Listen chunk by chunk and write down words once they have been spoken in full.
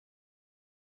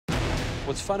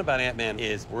What's fun about Ant-Man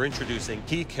is we're introducing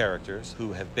key characters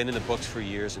who have been in the books for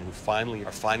years and who finally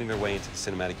are finding their way into the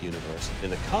cinematic universe.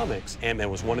 In the comics, Ant-Man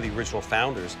was one of the original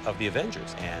founders of the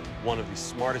Avengers and one of the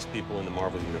smartest people in the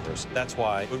Marvel universe. That's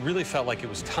why it really felt like it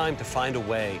was time to find a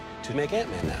way to make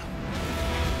Ant-Man now.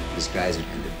 These guys are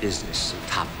in the business of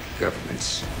top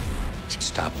governments. To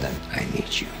stop them, I need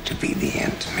you to be the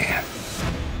Ant-Man.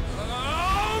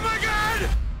 Oh my God!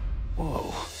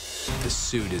 Whoa. The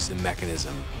suit is the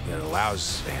mechanism that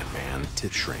allows Ant-Man to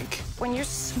shrink. When you're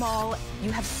small,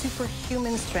 you have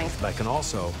superhuman strength. But I can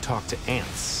also talk to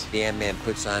ants. The Ant-Man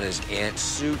puts on his ant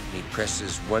suit, and he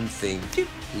presses one thing. He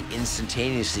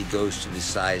instantaneously goes to the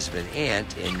size of an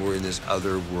ant, and we're in this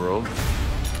other world.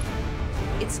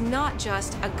 It's not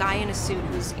just a guy in a suit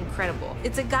who's incredible.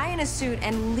 It's a guy in a suit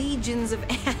and legions of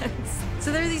ants.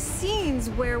 So there are these scenes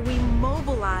where we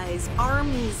mobilize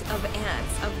armies of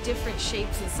ants of different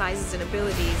shapes and sizes and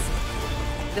abilities.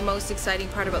 The most exciting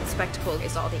part about the spectacle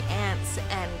is all the ants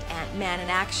and Ant-Man in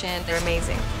action. They're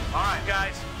amazing. All right,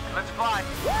 guys, let's fly.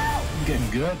 I'm getting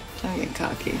good. I'm getting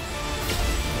cocky.